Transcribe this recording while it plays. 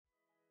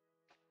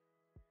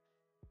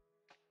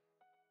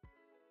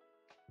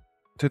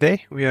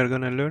Today we are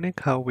gonna learning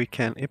how we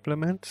can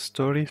implement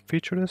story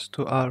features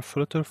to our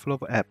flutterflow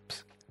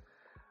apps.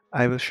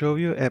 I will show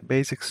you a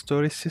basic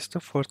story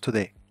system for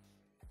today.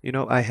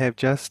 I have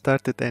just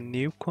started a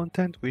new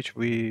content which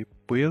we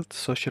built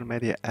social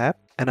media app,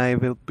 and I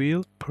will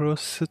build pro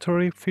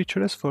story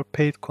features for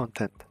paid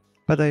content.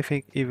 But I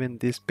think even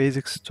this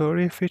basic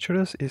story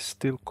features is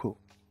still cool.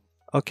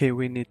 Okay,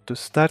 we need to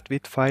start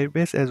with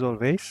Firebase as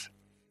always.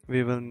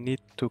 We will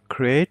need to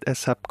create a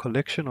sub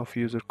collection of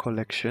user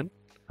collection.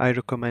 I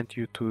recommend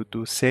you to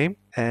do same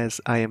as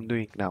I am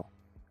doing now.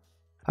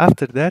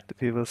 After that,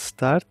 we will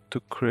start to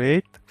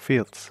create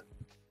fields.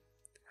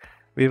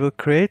 We will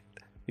create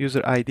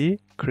user ID,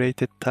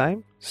 created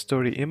time,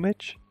 story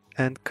image,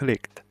 and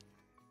clicked.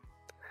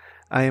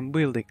 I am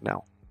building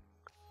now.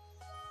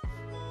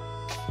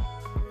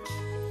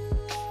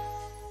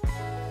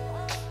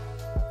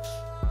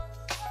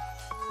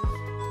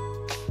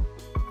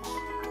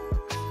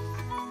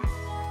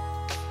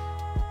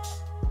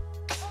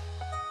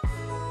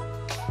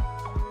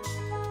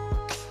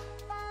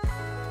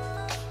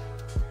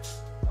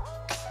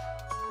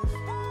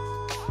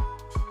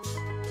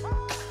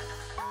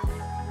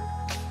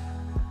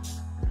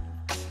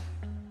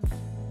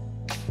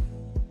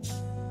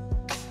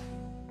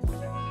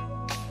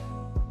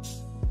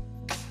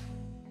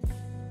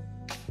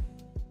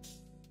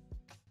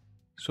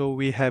 So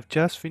we have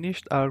just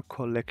finished our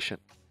collection.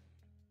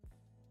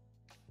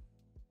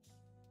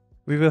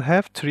 We will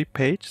have 3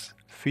 pages: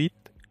 feed,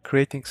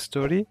 creating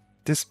story,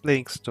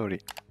 displaying story.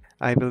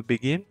 I will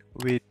begin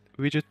with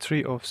widget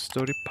 3 of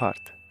story part.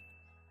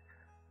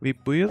 We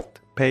build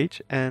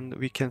page and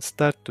we can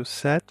start to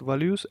set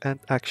values and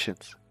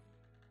actions.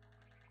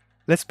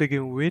 Let's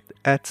begin with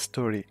add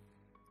story.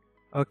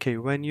 Okay,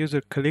 when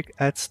user click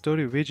add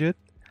story widget,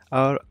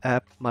 our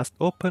app must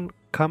open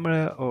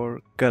camera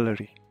or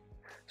gallery.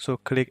 So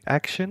click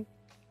action,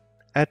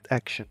 add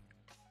action.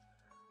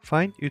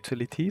 Find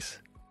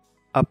utilities,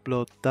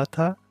 upload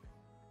data,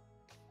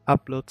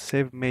 upload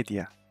save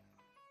media.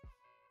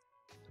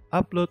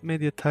 Upload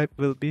media type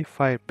will be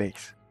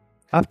Firebase.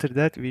 After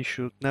that, we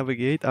should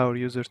navigate our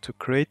user to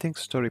creating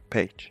story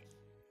page.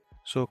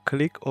 So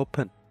click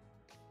open,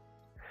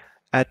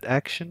 add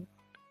action,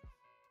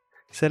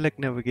 select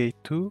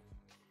navigate to,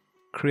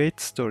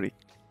 create story.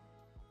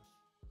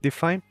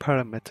 Define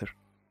parameter.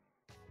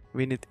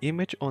 We need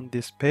image on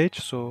this page,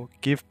 so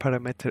give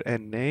parameter a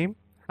name.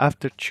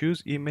 After,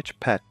 choose image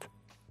path.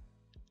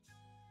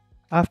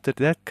 After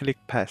that, click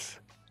pass.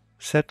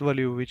 Set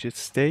value widget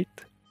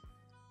state,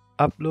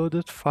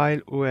 uploaded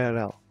file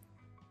URL.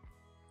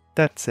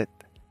 That's it.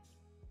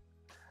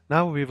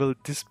 Now we will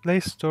display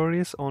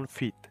stories on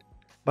feed.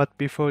 But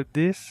before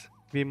this,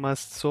 we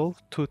must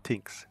solve 2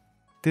 things.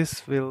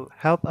 This will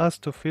help us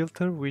to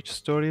filter which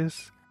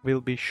stories will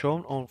be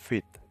shown on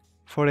feed.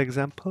 For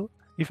example,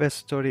 if a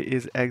story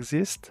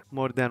exists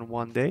more than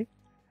 1 day,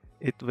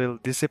 it will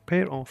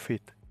disappear on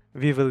feed.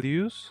 We will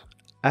use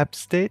app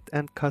state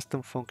and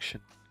custom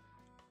function.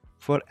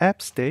 For app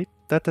state,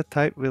 data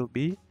type will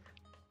be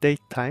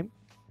datetime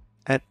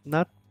and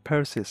not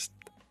persist,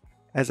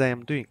 as I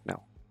am doing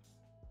now.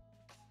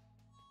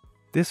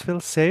 This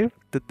will save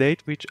the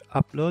date which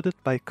uploaded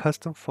by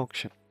custom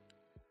function.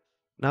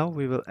 Now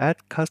we will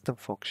add custom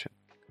function.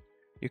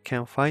 You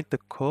can find the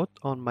code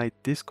on my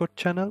Discord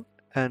channel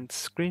and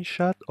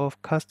screenshot of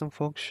custom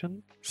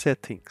function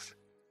settings.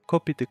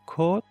 Copy the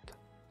code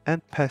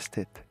and paste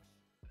it.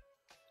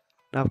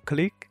 Now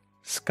click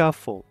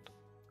scaffold.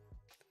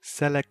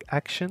 Select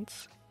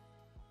actions,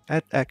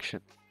 add action.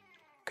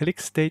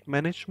 Click state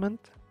management,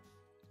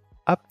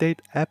 update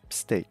app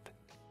state.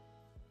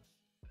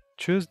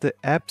 Choose the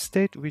app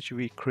state which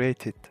we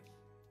created.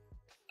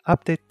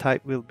 Update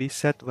type will be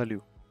set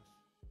value.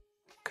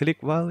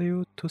 Click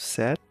value to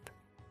set.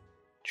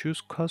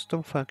 Choose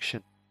custom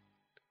function.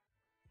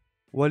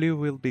 Value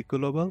will be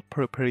global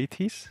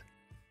properties,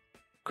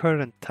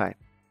 current time.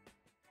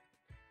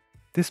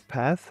 This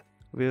path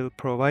will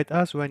provide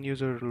us when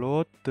user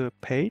load the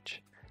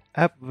page,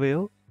 app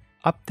will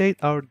update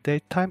our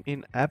datetime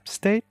in app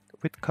state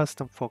with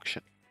custom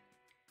function.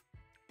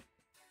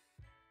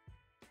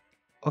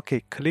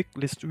 Okay, click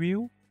list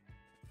view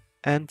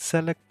and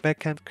select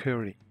backend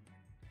query.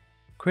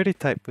 Query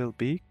type will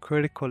be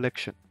query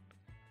collection.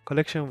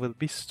 Collection will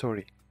be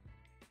story.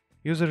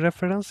 User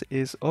reference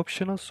is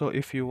optional, so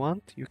if you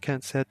want, you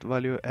can set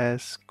value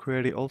as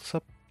query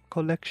also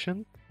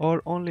collection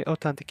or only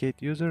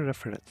authenticate user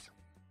reference.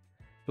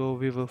 So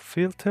we will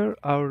filter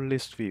our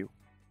list view.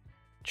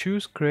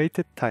 Choose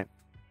created time.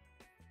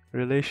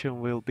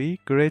 Relation will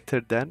be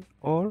greater than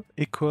or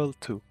equal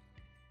to.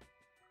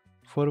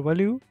 For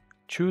value,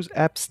 choose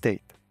app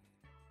state.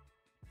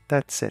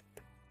 That's it.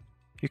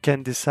 You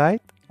can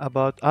decide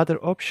about other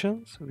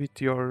options with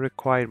your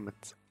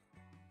requirements.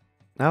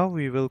 Now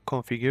we will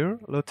configure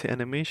Lottie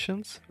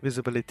animations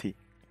visibility.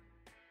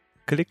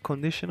 Click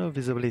conditional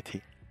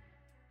visibility.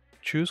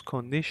 Choose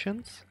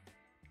conditions,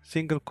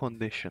 single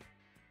condition.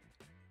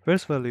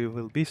 First value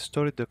will be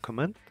story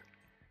document.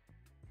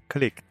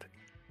 Clicked.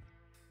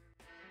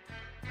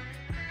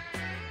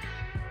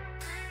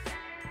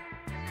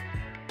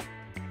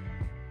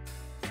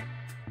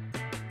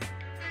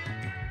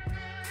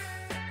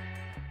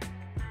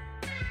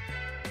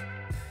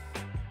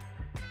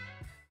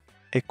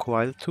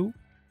 equal to,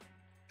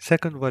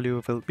 second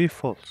value will be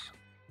false.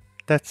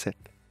 That's it.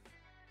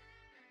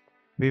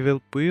 We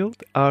will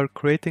build our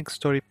creating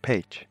story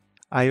page.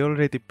 I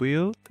already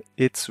built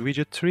its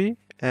widget tree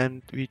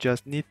and we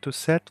just need to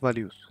set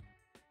values.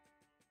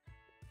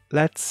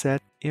 Let's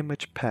set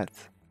image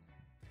path.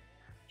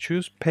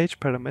 Choose page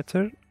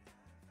parameter,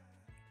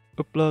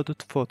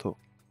 uploaded photo.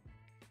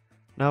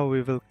 Now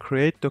we will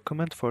create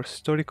document for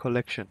story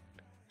collection.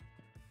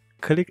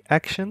 Click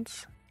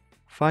actions,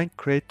 find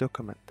create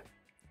document.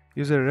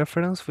 User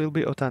reference will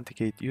be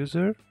authenticate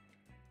user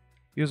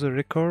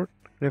record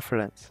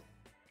reference.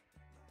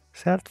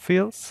 Set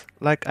fields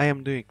like I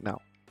am doing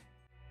now.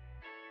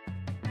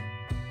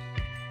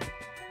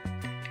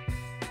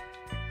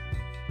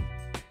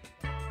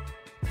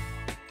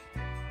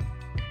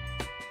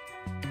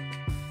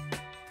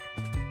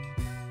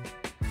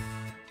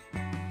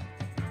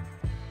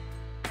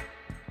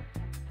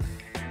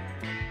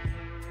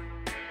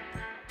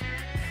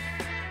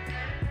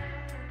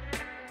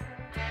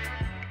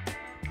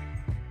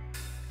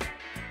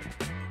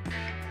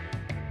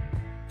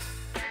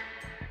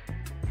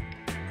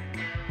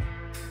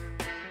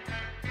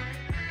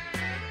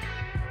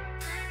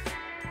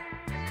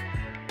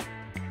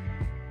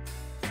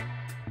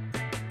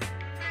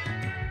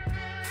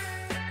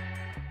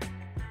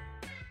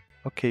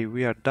 Okay,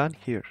 we are done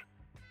here.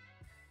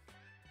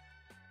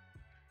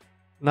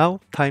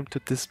 Now time to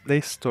display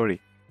story.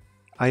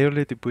 I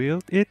already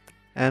built it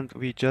and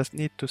we just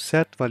need to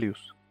set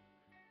values.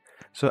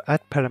 So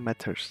add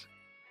parameters.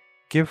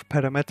 Give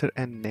parameter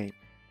and name.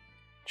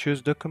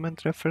 Choose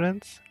document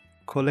reference.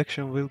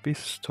 Collection will be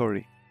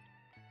story.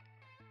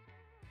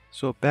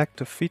 So back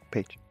to feed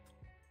page.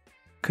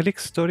 Click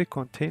story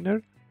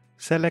container.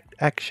 Select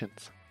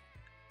actions.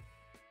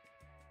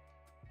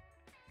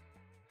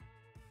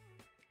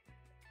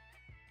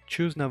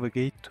 Choose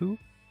navigate to.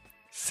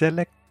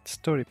 Select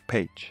story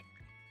page.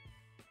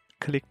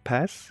 Click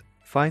path.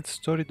 Find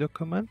story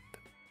document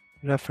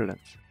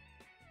reference.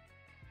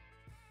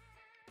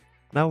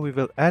 Now we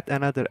will add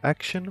another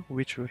action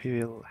which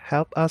will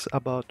help us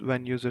about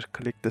when user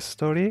click the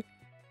story.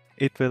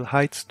 It will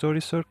hide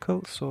story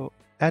circle, so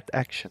add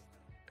action.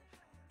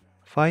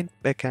 Find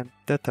backend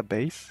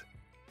database.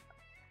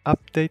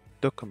 Update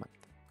document.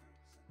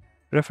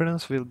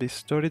 Reference will be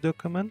story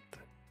document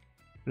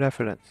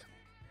reference.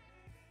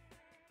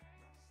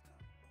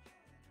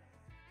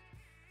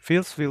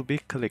 Fields will be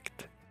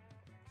clicked.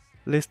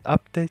 List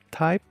update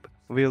type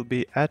will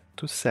be add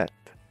to set.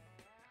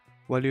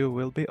 Value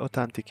will be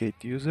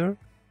authenticate user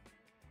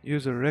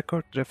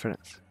record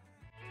reference.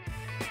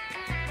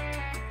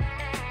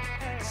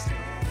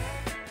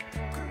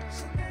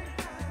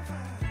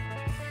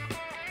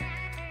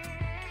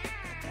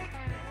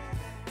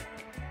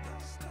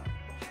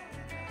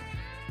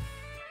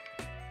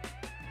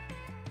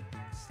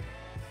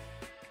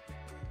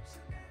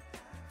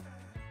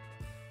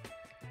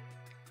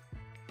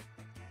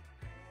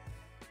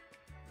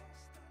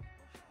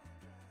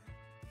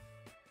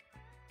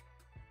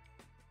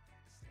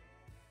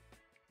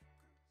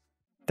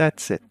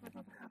 That's it.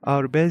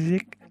 Our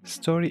basic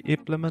story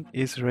implement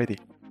is ready.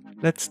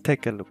 Let's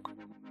take a look.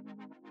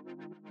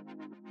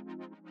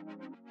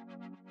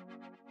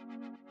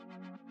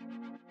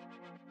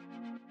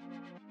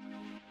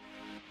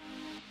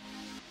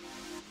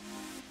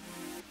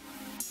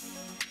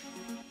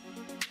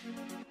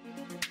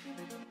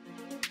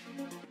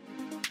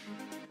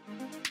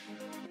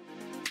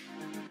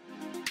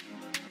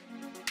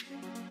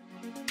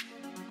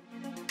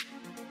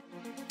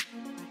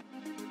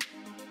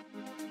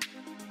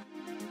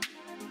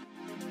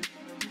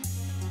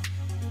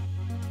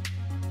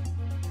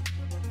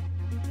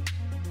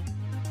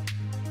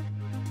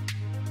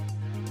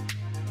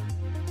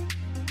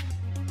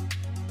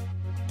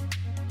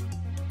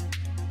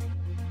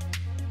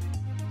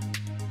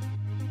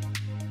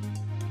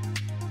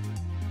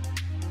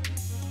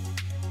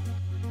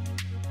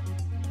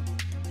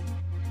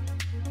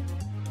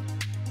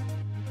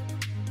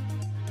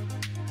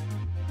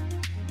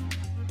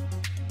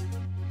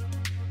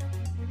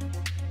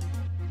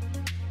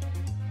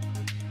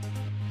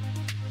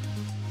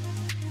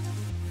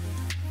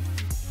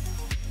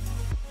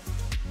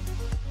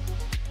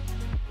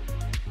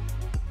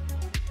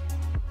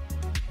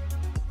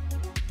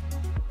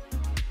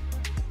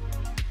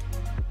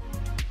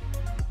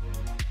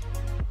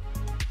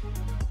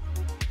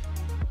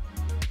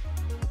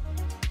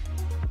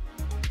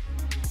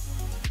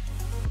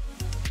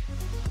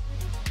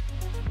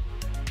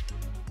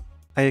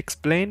 I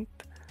explained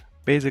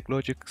basic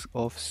logics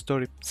of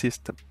story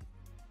system.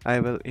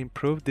 I will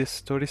improve this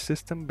story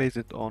system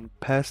based on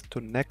pass to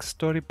next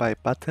story by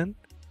button,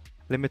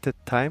 limited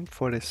time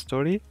for a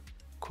story,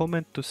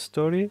 comment to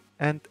story,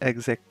 and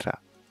etc.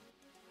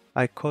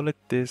 I call it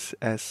this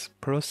as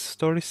pro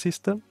story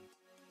system,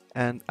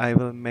 and I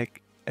will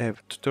make a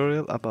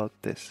tutorial about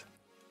this.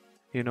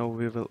 We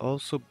will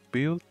also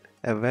build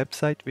a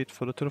website with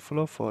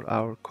flutterflow for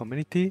our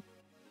community,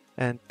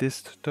 and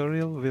this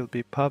tutorial will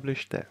be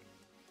published there.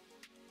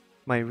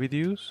 My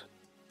videos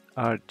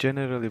are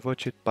generally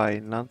watched by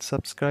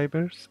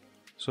non-subscribers,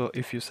 So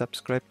if you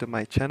subscribe to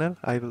my channel,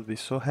 I will be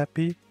so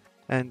happy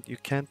and you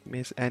can't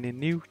miss any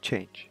new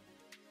change.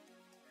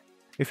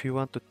 If you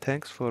want to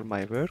thanks for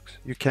my works,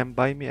 you can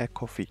buy me a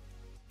coffee.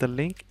 The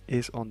link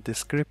is on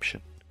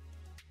description.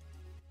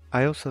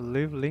 I also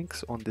leave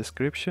links on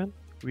description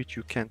which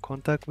you can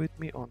contact with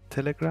me on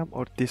Telegram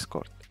or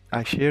Discord.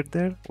 I share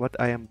there what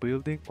I am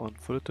building on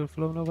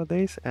flutterflow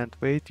nowadays and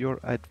wait your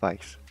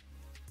advice.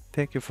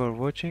 Thank you for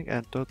watching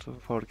and don't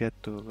forget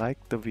to like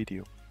the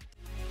video.